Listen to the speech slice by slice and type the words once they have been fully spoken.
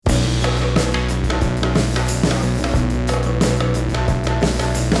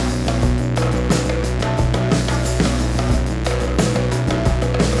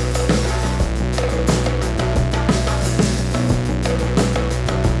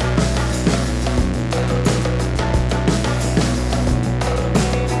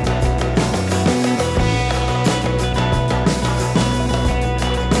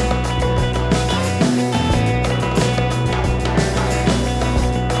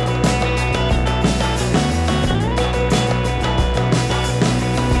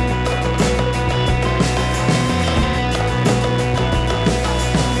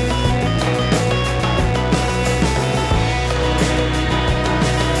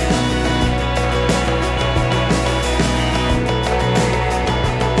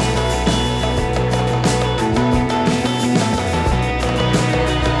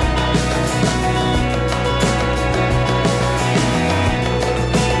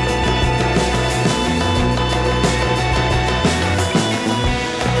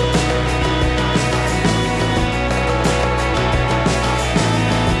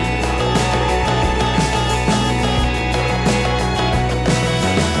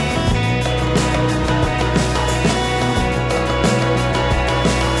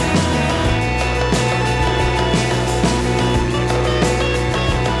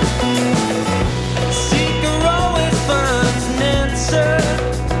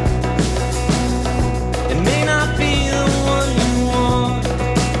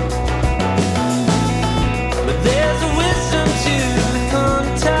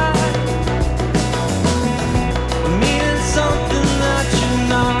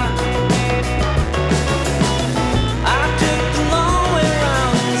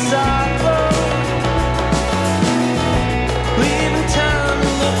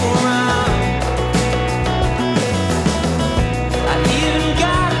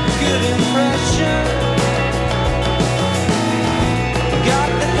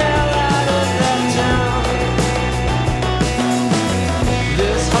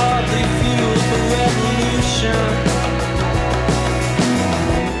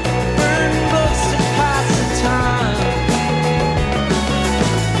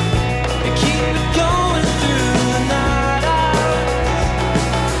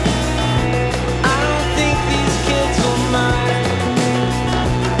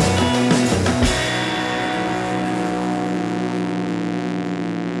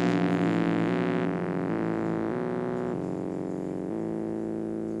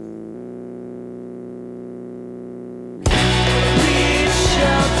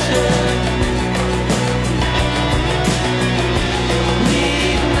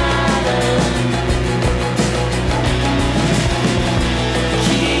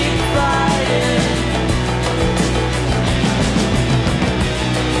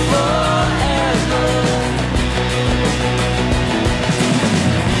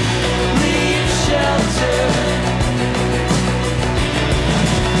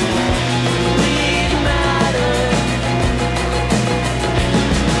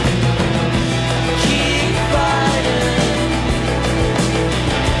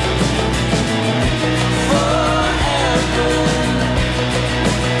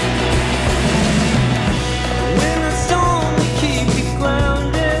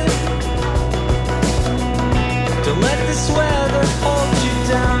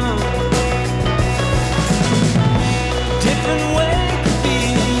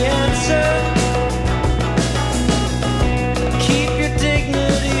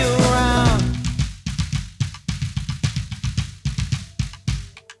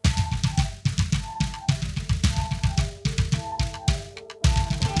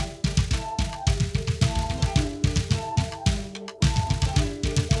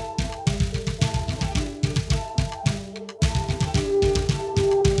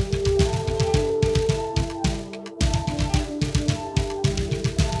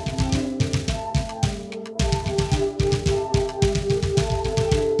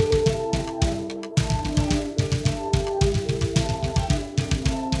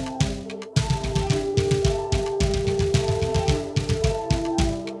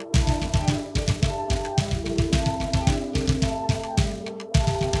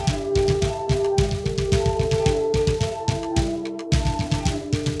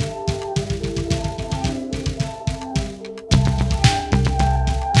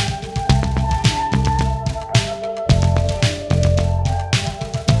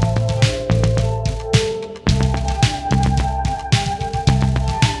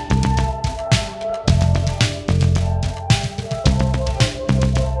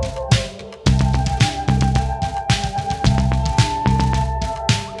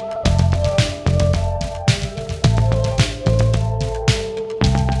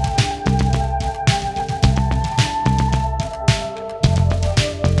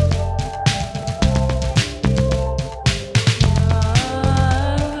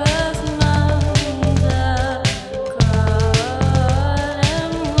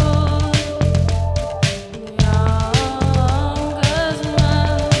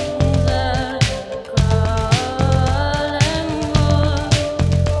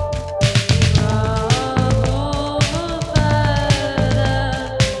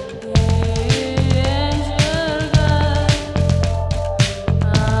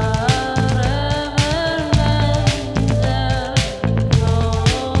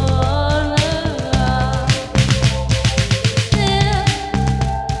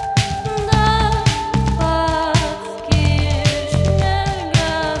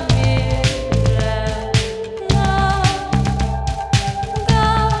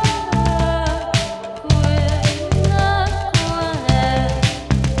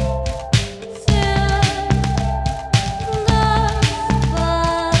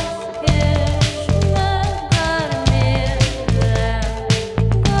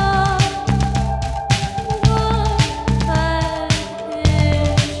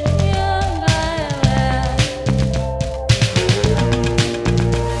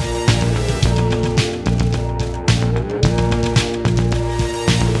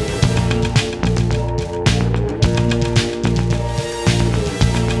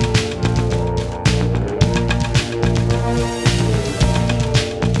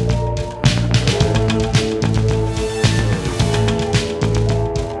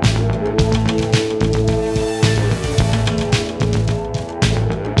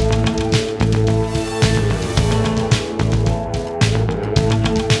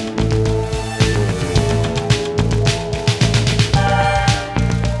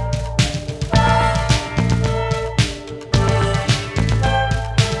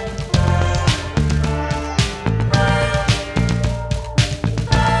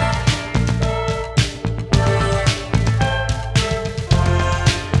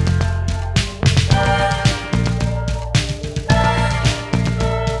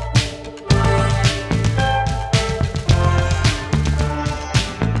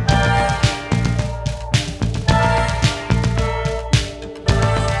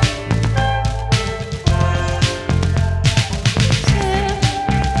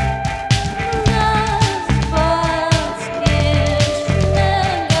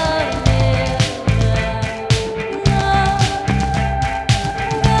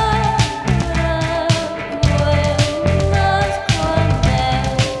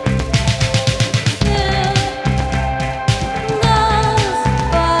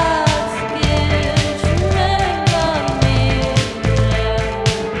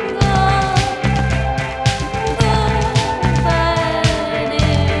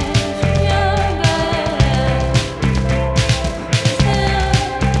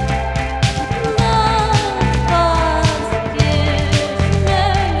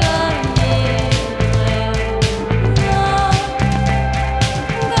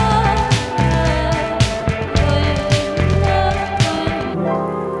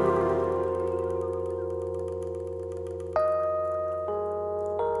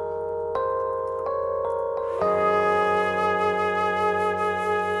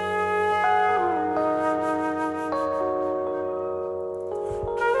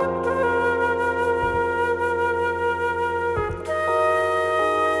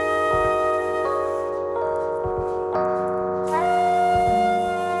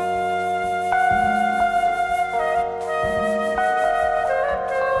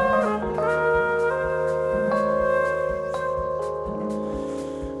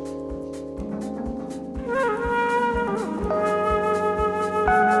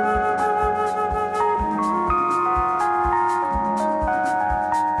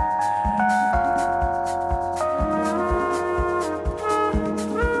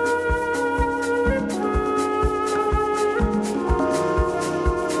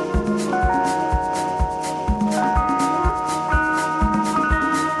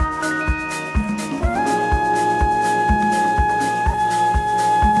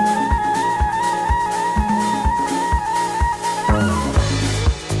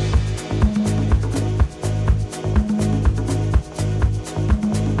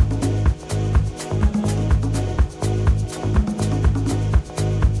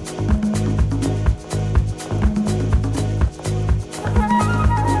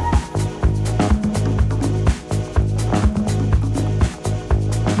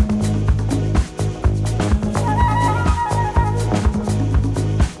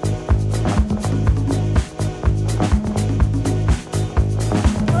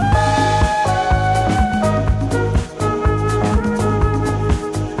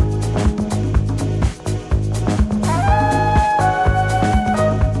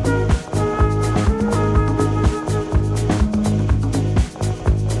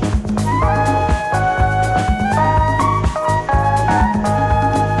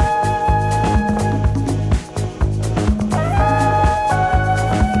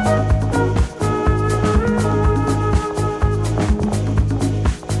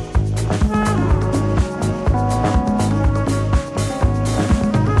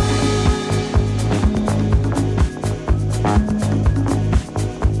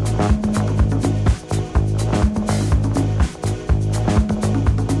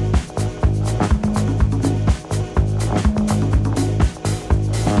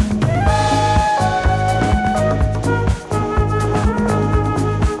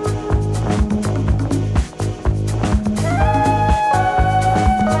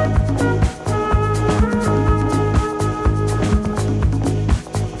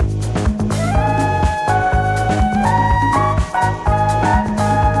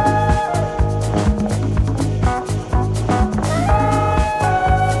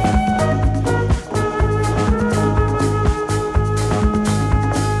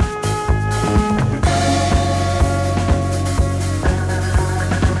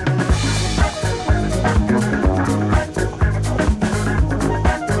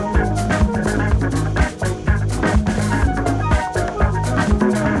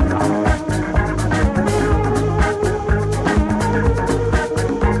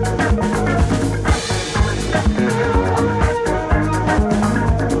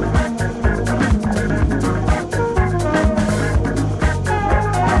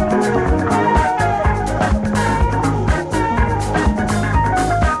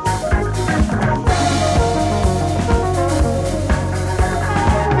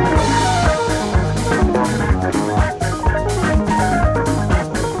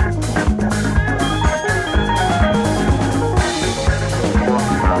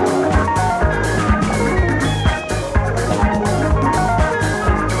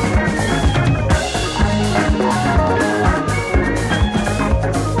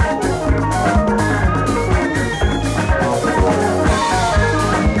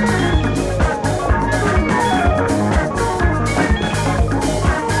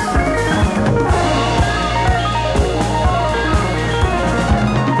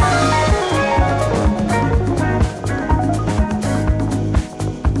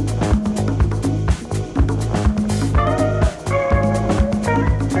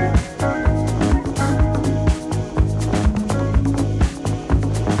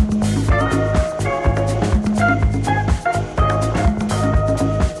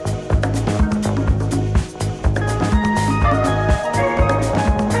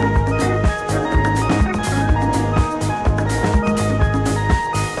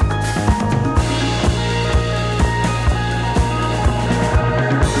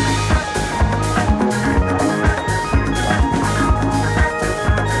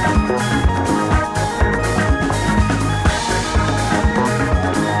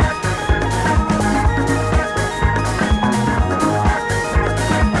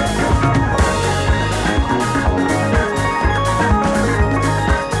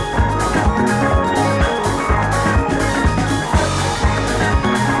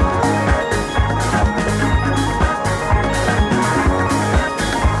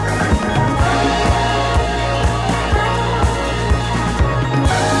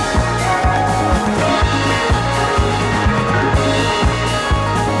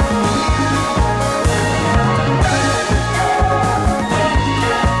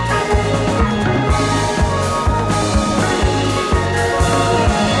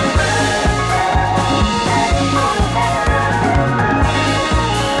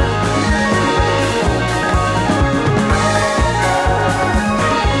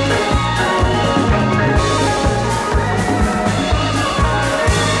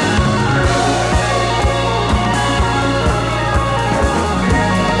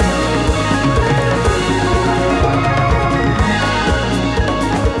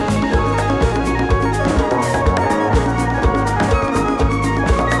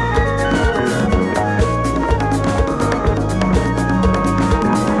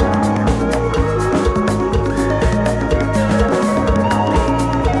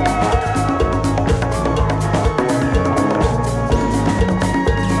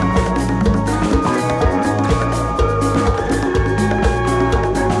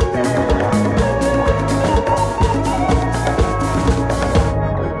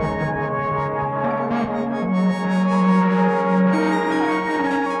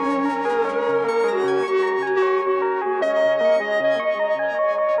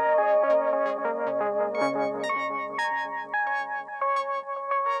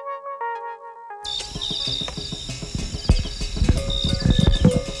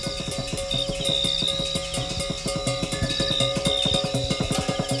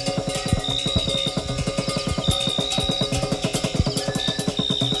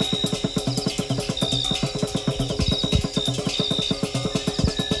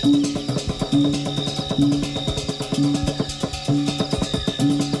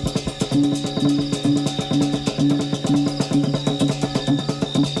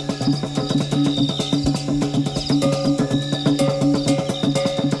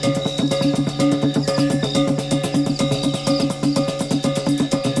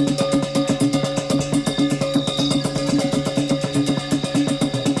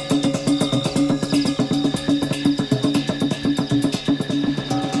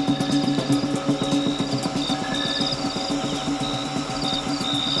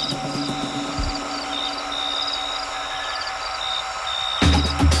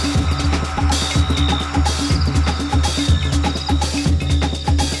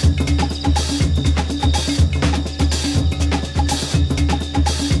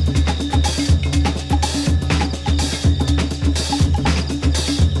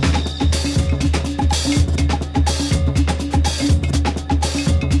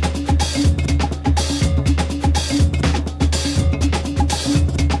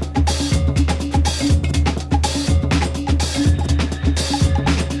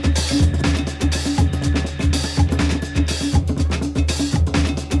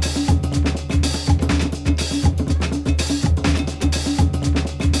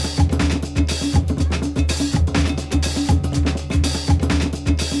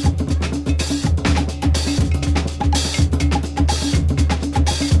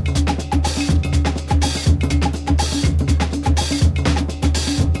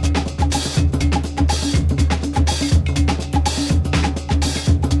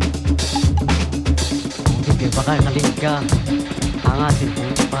Kalingga, hangatin po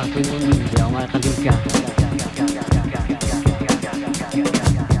pati hindi ako kalingga.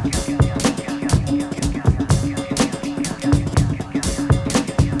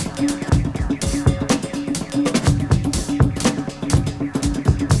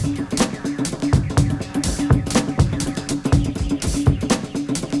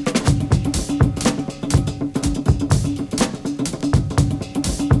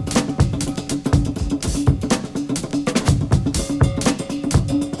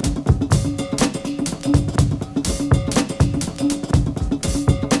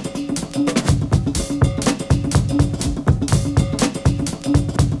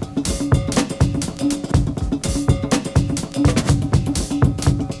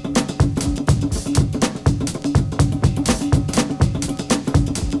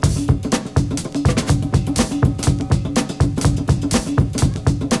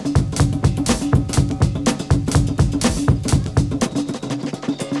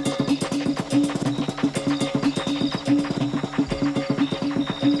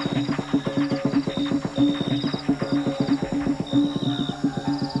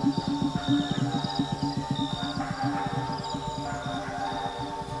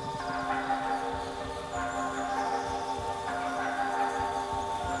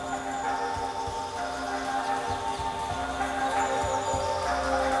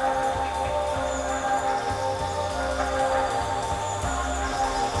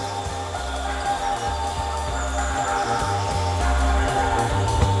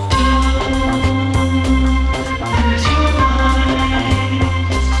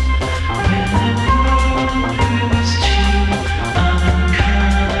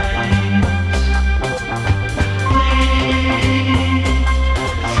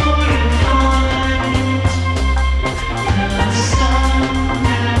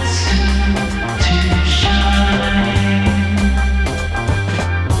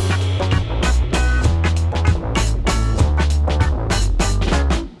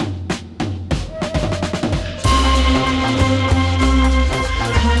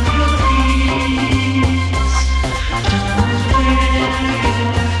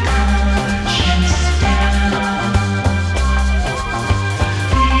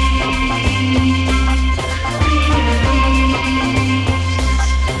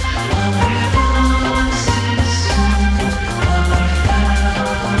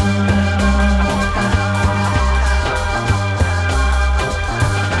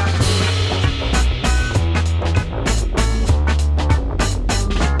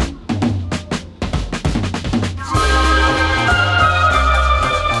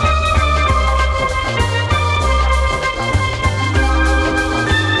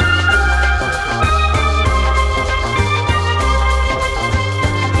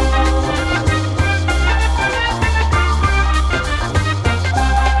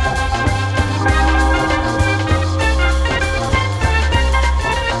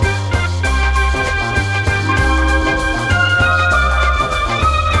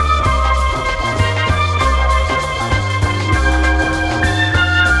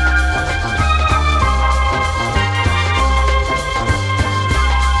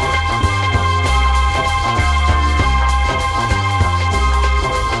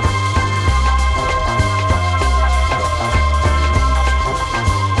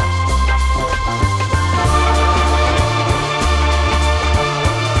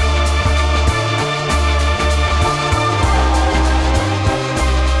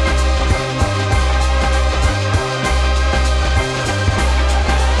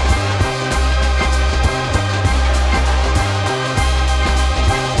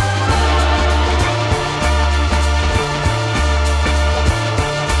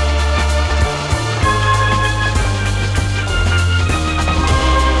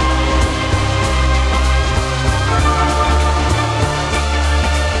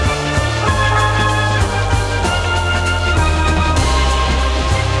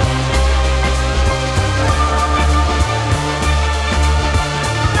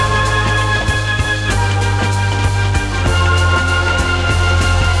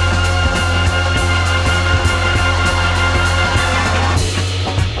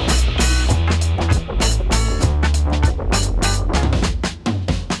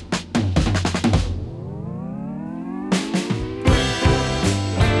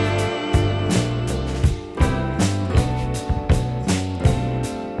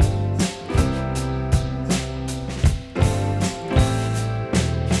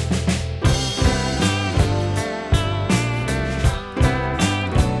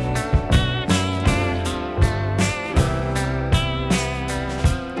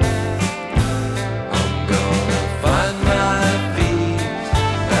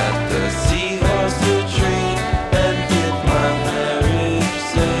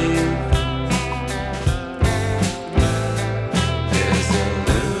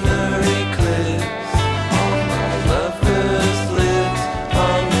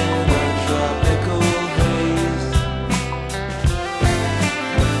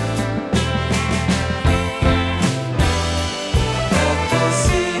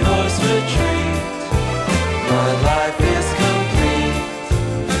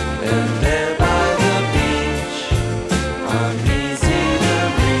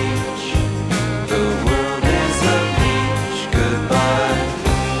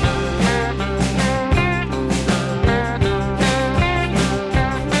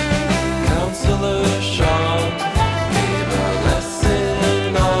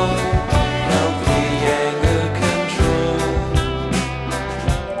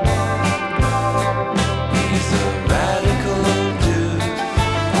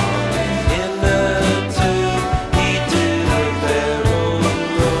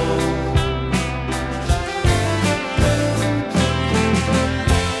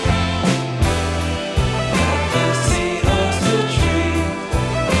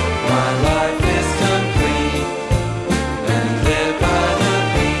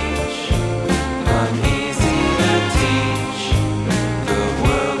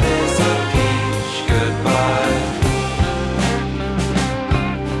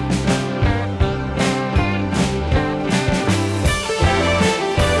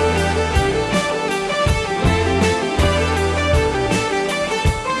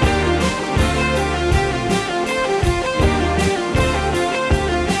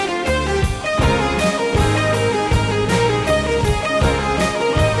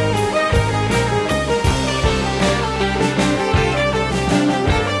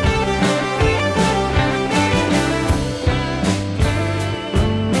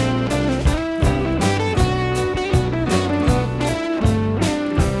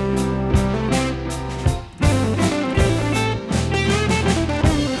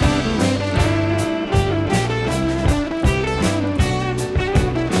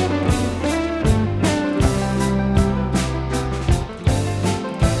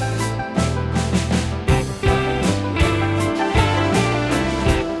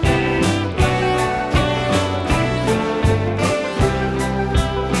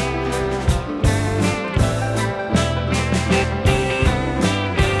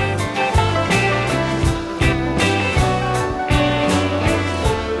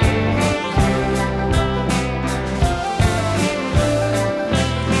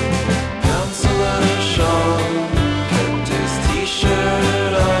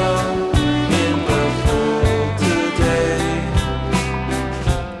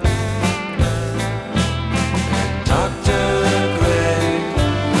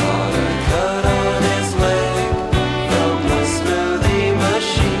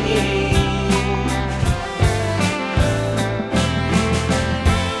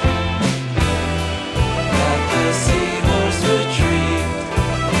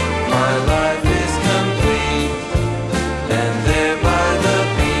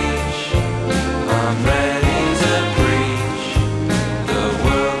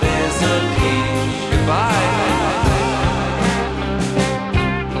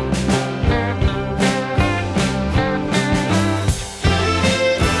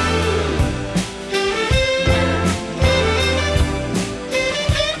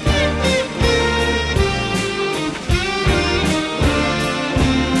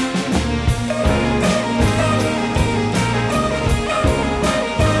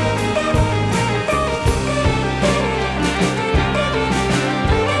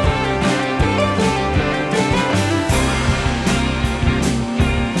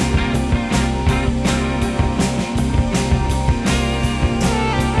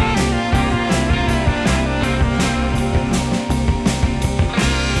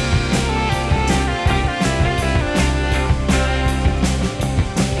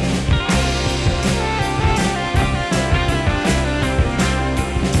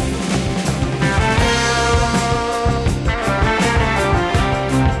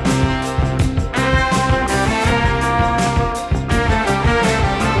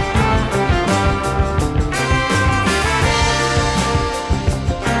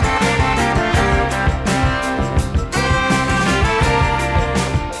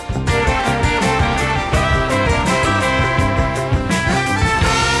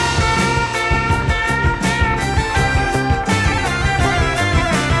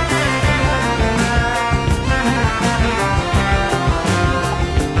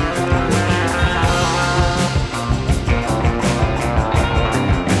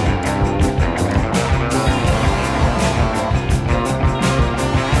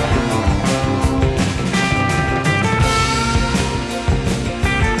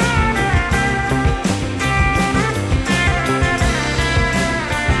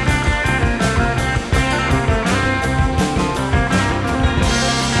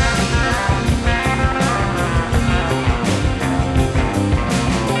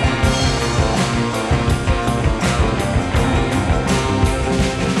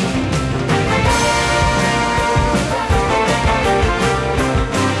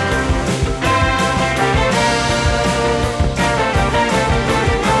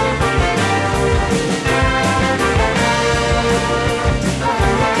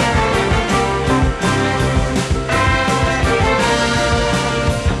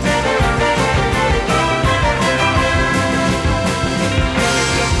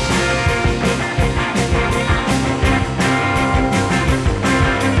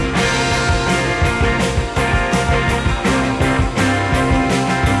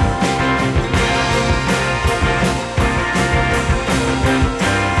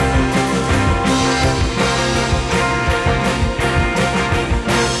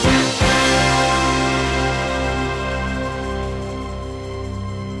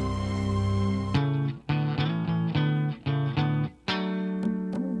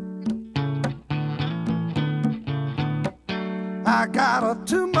 I got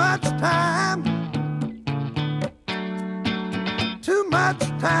too much time. Too much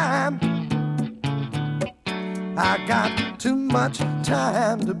time. I got too much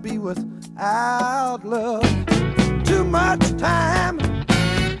time to be without love. Too much time.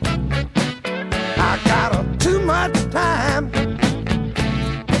 I got too much time.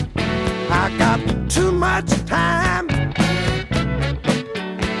 I got too much time.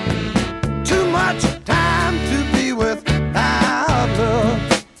 Too much time to be without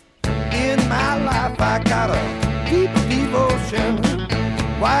love. In my life I got a deep devotion,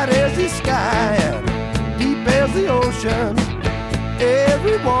 wide as the sky and deep as the ocean.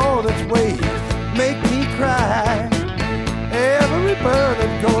 Every wall that's waves make me cry. Every bird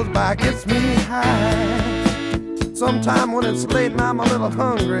that goes by gets me high. Sometime when it's late and I'm a little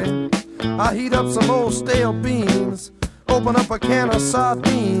hungry, I heat up some old stale beans, open up a can of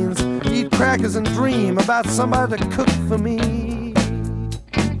sardines, eat crackers and dream about somebody to cook for me.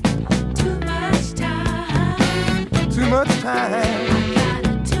 Too much time. Too much time. I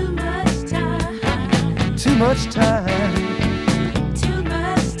got too much time. Too much time. Too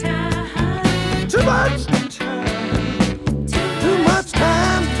much time. Too much time. Too much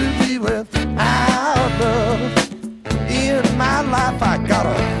time to be without love. In my life I got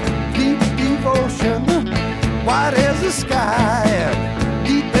a deep devotion, wide as the sky and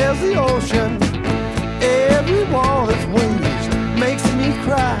deep as the ocean. Every wall that's waves makes me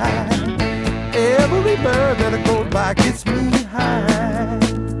cry. Every bird that goes by gets me high.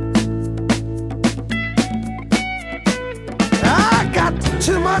 I got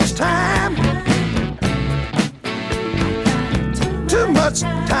too much time. Too much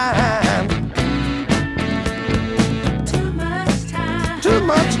time. Too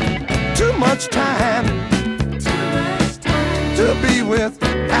much time to be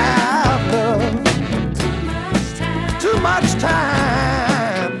without love. Too much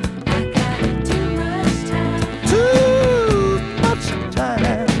time. Too much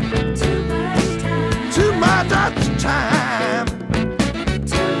time. Too much time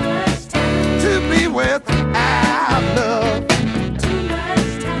to be without love.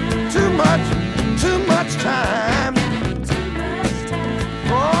 Too much time.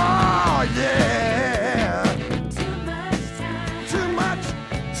 Oh yeah.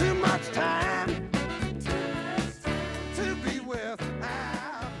 Too much time to be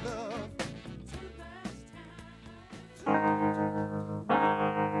without love.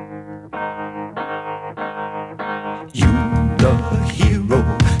 You the hero,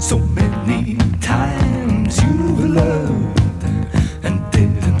 so many times you loved and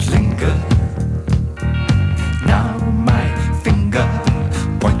didn't linger. Now my finger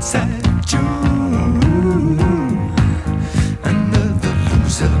points at you, another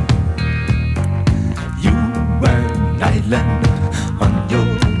loser. You were an island on your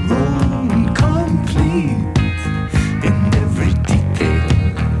own, complete in every detail.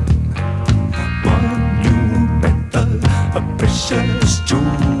 One you meant a precious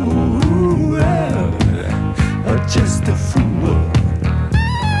jewel, or just a fool.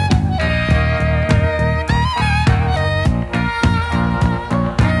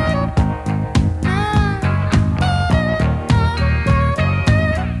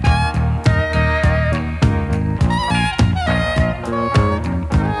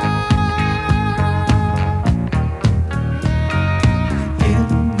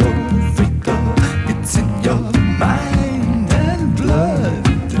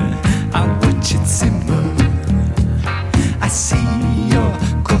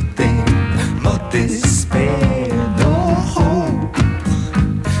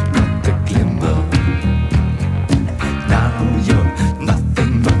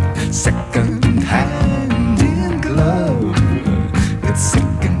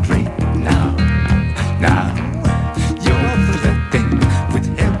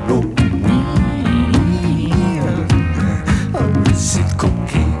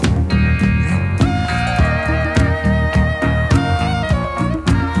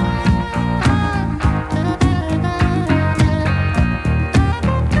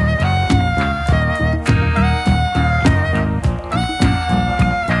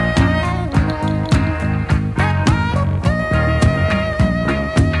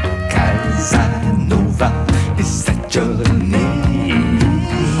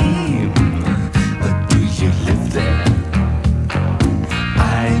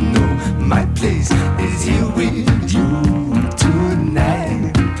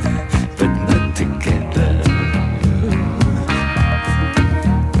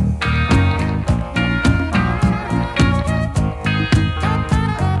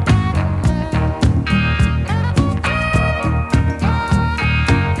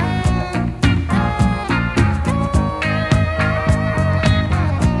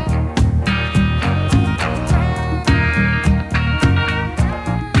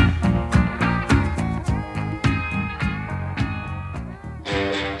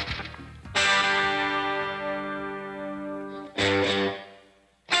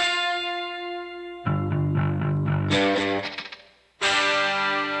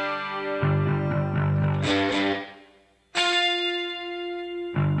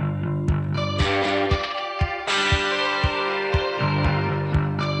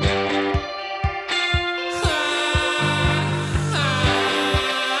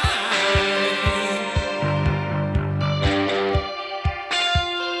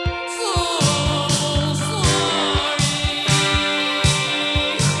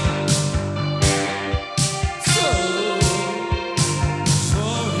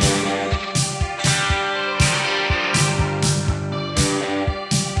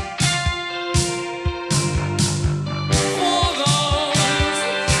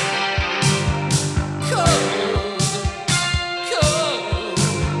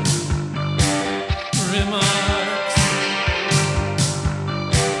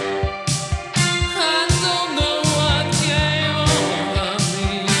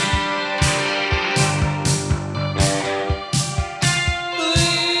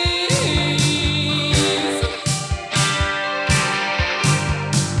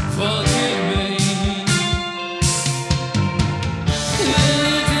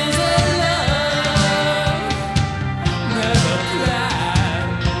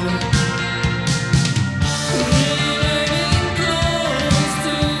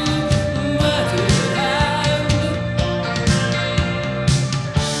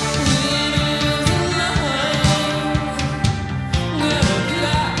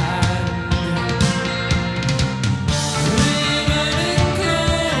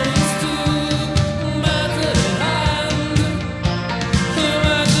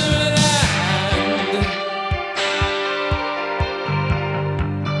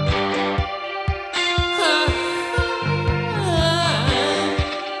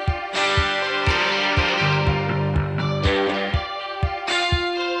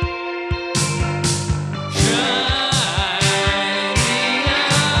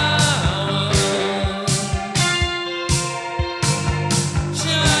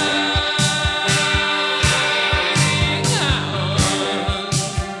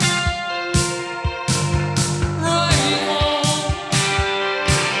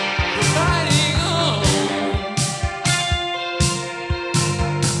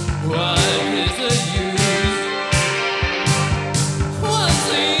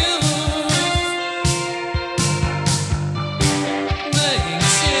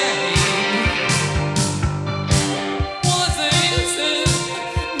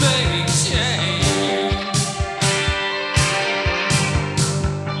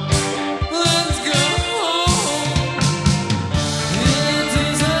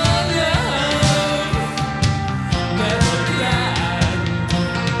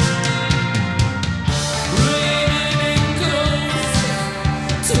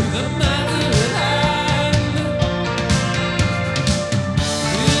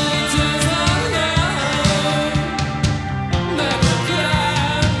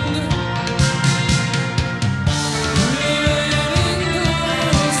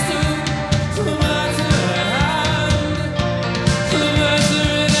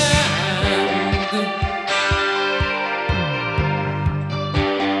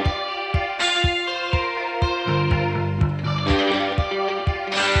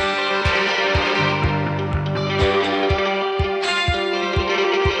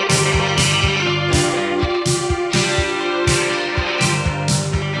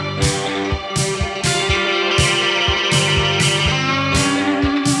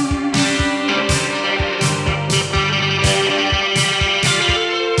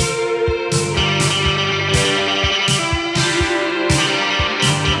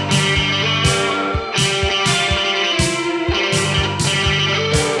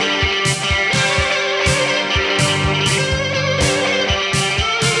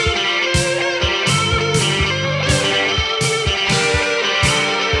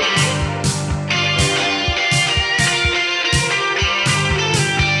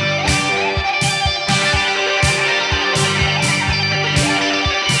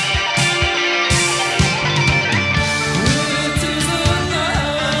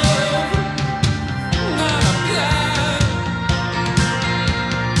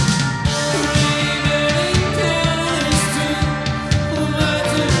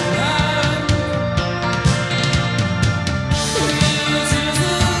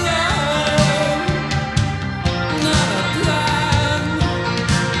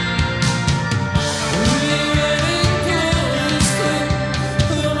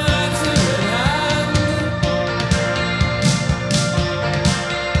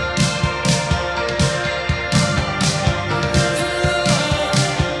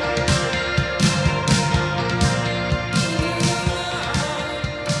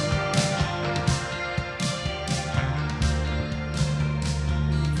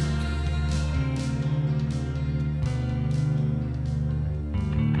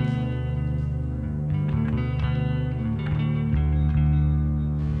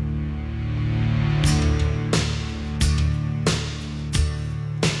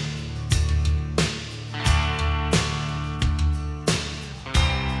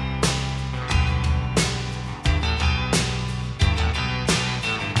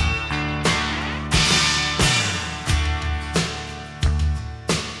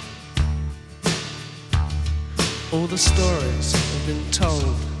 the stories have been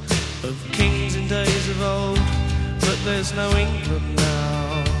told of kings in days of old, but there's no England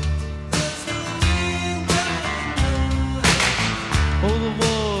now. All the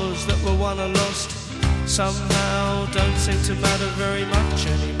wars that were won or lost somehow don't seem to matter very much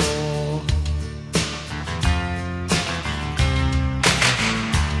anymore.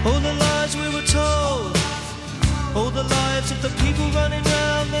 All the lies we were told, all the lives of the people running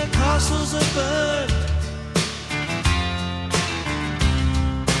round, their castles are burned.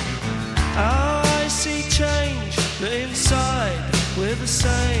 I see change, but inside we're the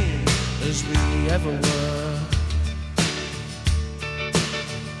same as we ever were.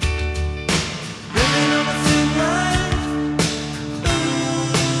 Living on a thin line.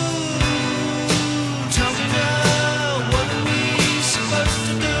 Ooh, tell me now, what are we supposed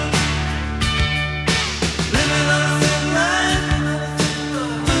to do? Living on a thin line.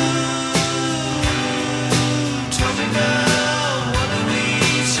 Ooh, tell me now, what are we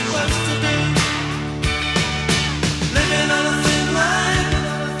supposed to do? Living on a thin line.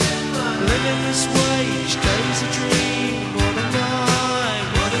 Living this way, each day's a dream. What am I?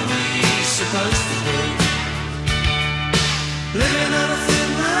 What are we supposed to do? Living on a thin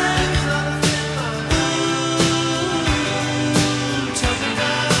line. Ooh, tell me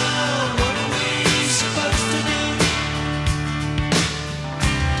now, what are we supposed to do?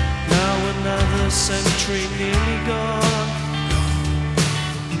 Now another century nearly gone.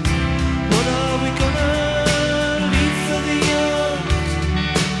 What are we gonna leave for the young?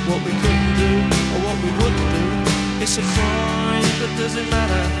 What we couldn't do or what we wouldn't do, it's a crime, but does it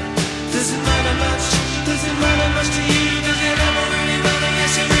matter? Does it matter much? Does it matter much to you? Does it ever really matter?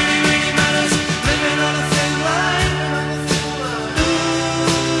 Yes, it really, really matters. Living on a thin line. Ooh,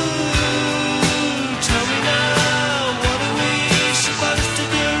 tell me now, what are we supposed to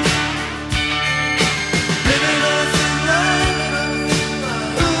do? Living on a thin line.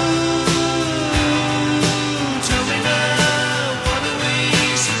 Ooh, tell me now, what are we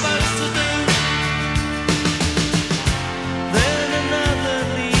supposed to do? Then another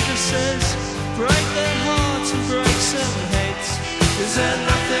leader says, break their hearts and break some heads. Is there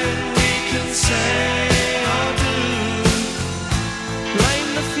nothing we can say or do? Blame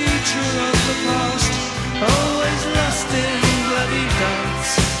the future on the past, always lost in bloody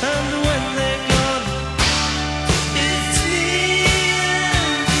dance. And when they're gone, it's me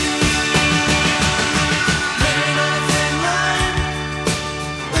and you. Living on a thin line.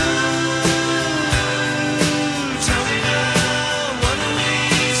 Ooh, tell me now, what are we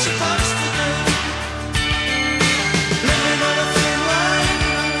supposed to do? Living on a thin line.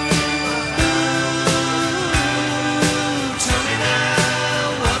 Ooh, tell me now,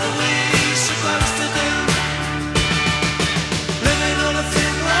 what are we supposed to do? Living on a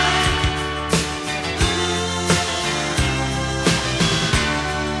thin line.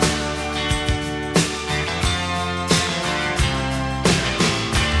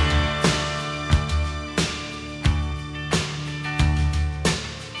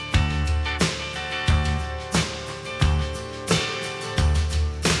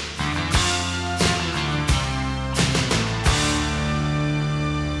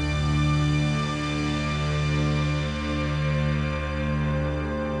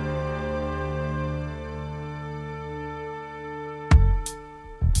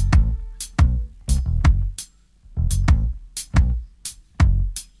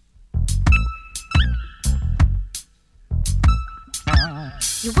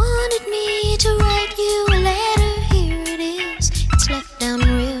 You wanted me to write you a letter, here it is. It's left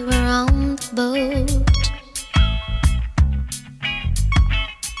downriver on the boat.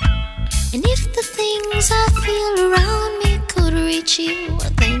 And if the things I feel around me could reach you,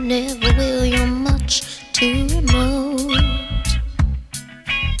 they never will, you're much too remote.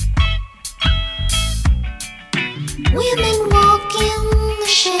 Women walk in the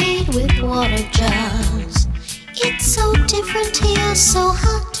shade with water jars. It's so different here, so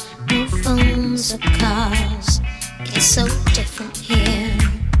hot, no phones or cars. It's so different here.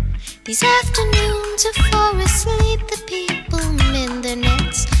 These afternoons are for asleep, the people mend their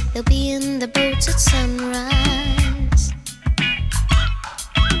nets. They'll be in the boats at sunrise.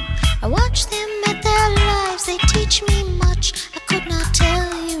 I watch them at their lives, they teach me much. I could not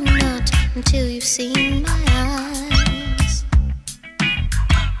tell you not until you've seen my eyes.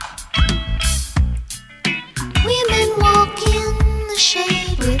 Women walk in the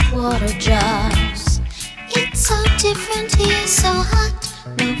shade with water jars. It's so different here, so hot,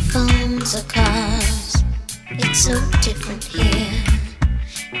 no phones or cars. It's so different here,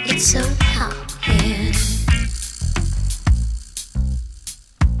 it's so hot here.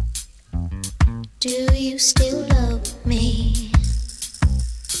 Do you still love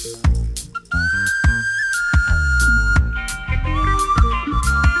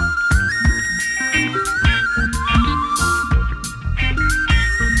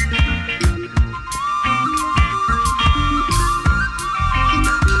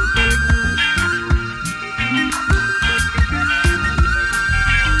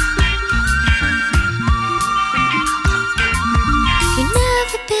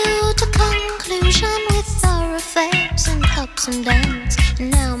and downs,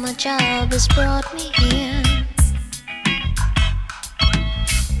 and now my job has brought me here.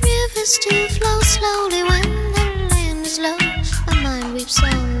 Rivers do flow slowly when the land is low. My mind weeps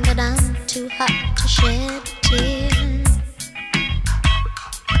on, but I'm too hot to shed a tear.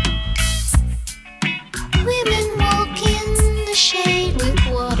 Women walk in the shade with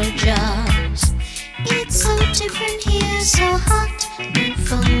water jars. It's so different here, so hot, no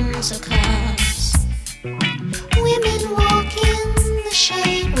phones or cars. Women walk in the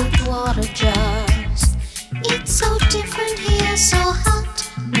shade with water jars. It's so different here, so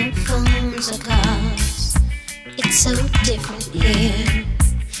hot, no phones or cars. It's so different here.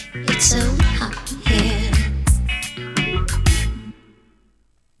 It's so hot here.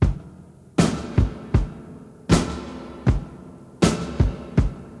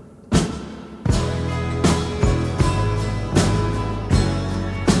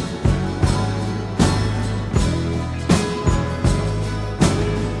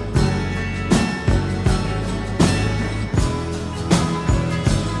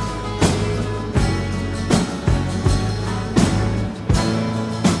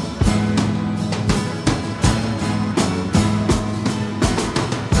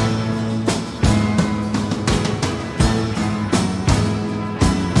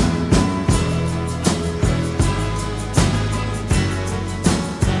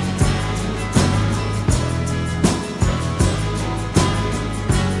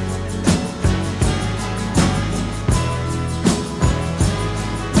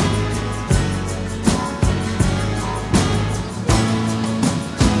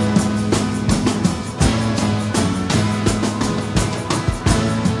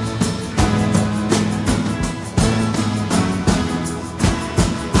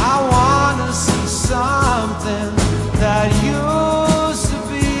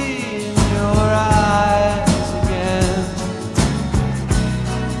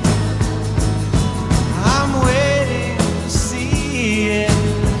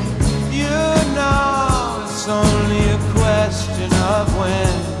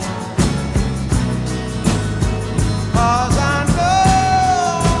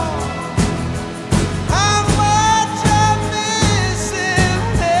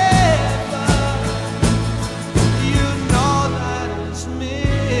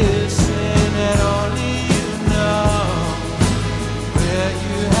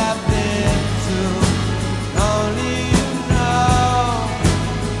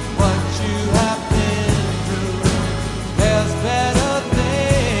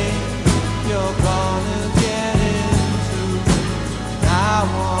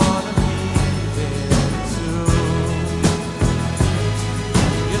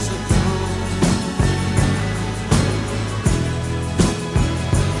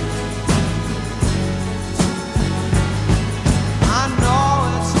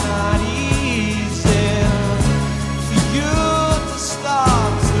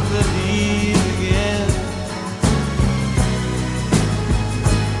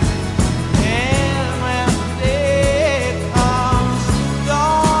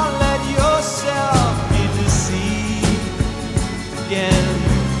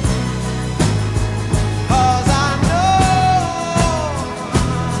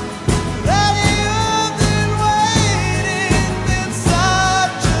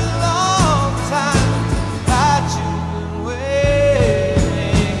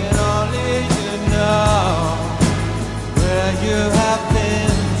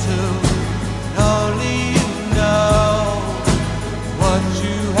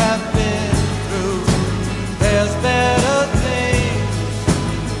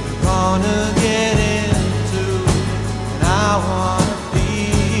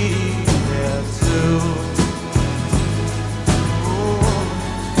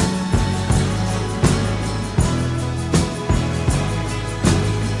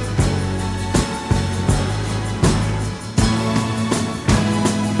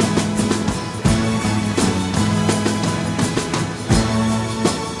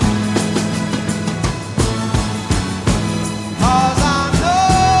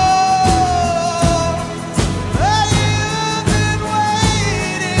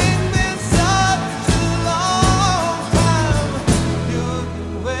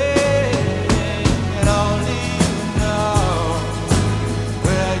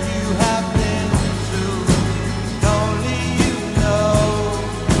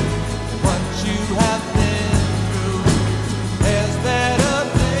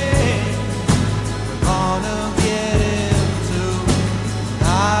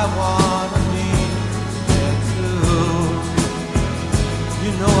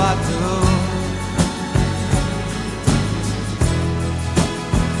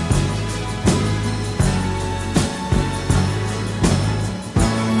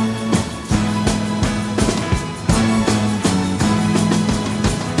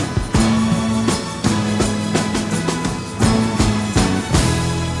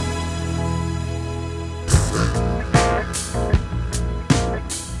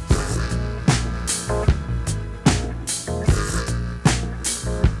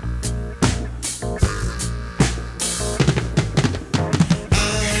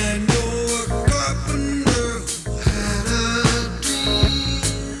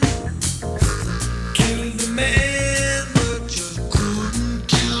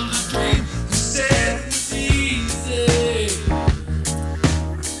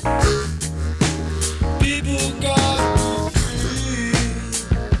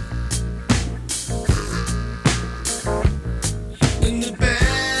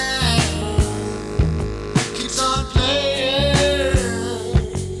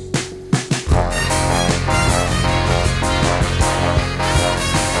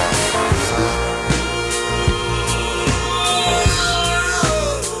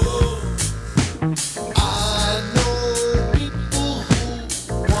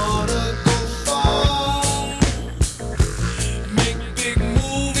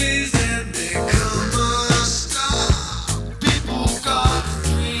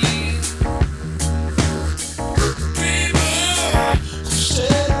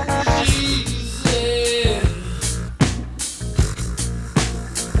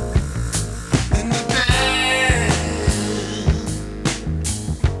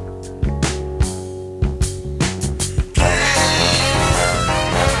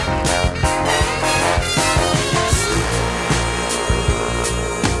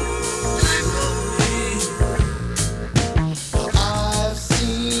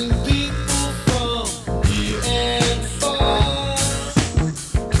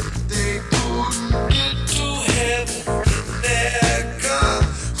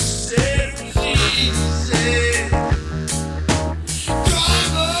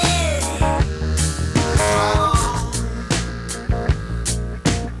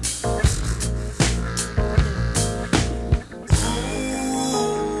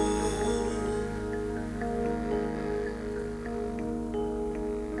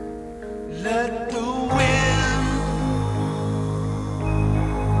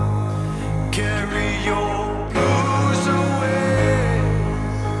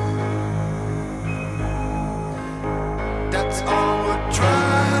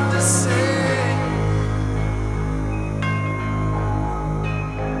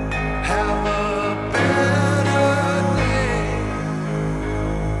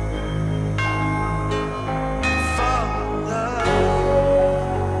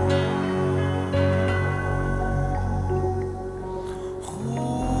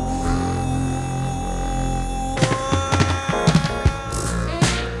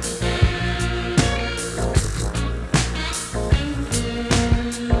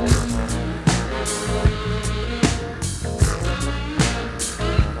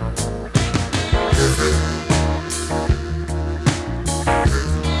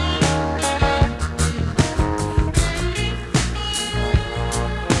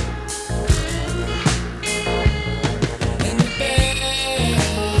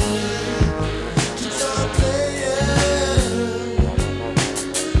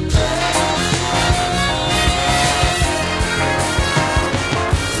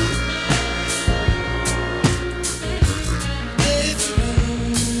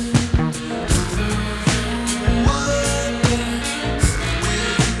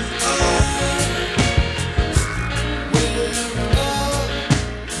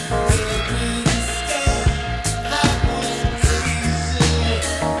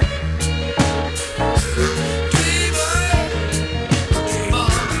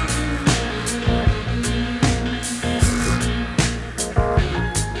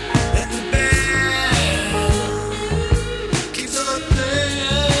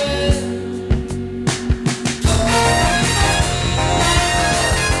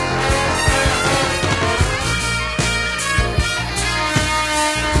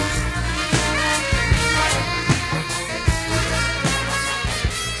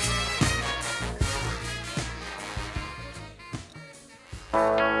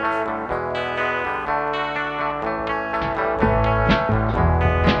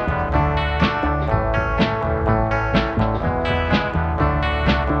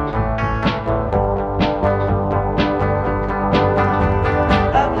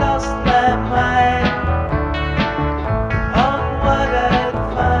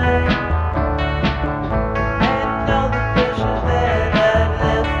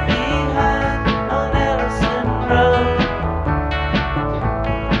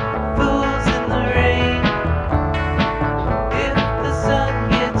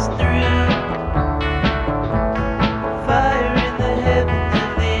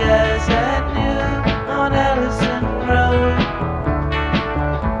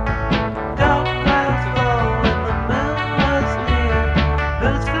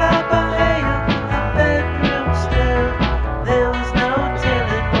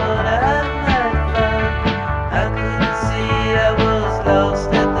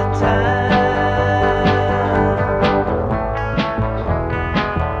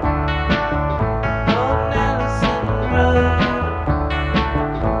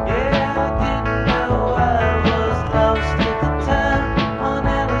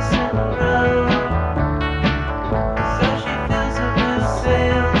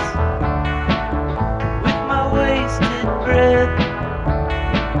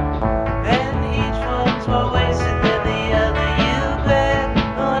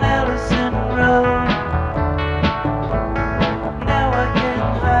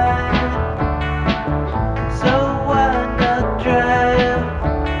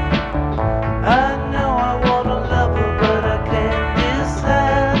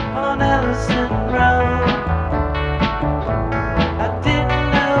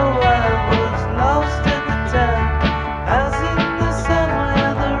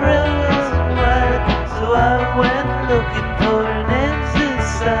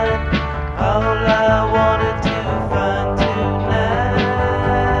 All I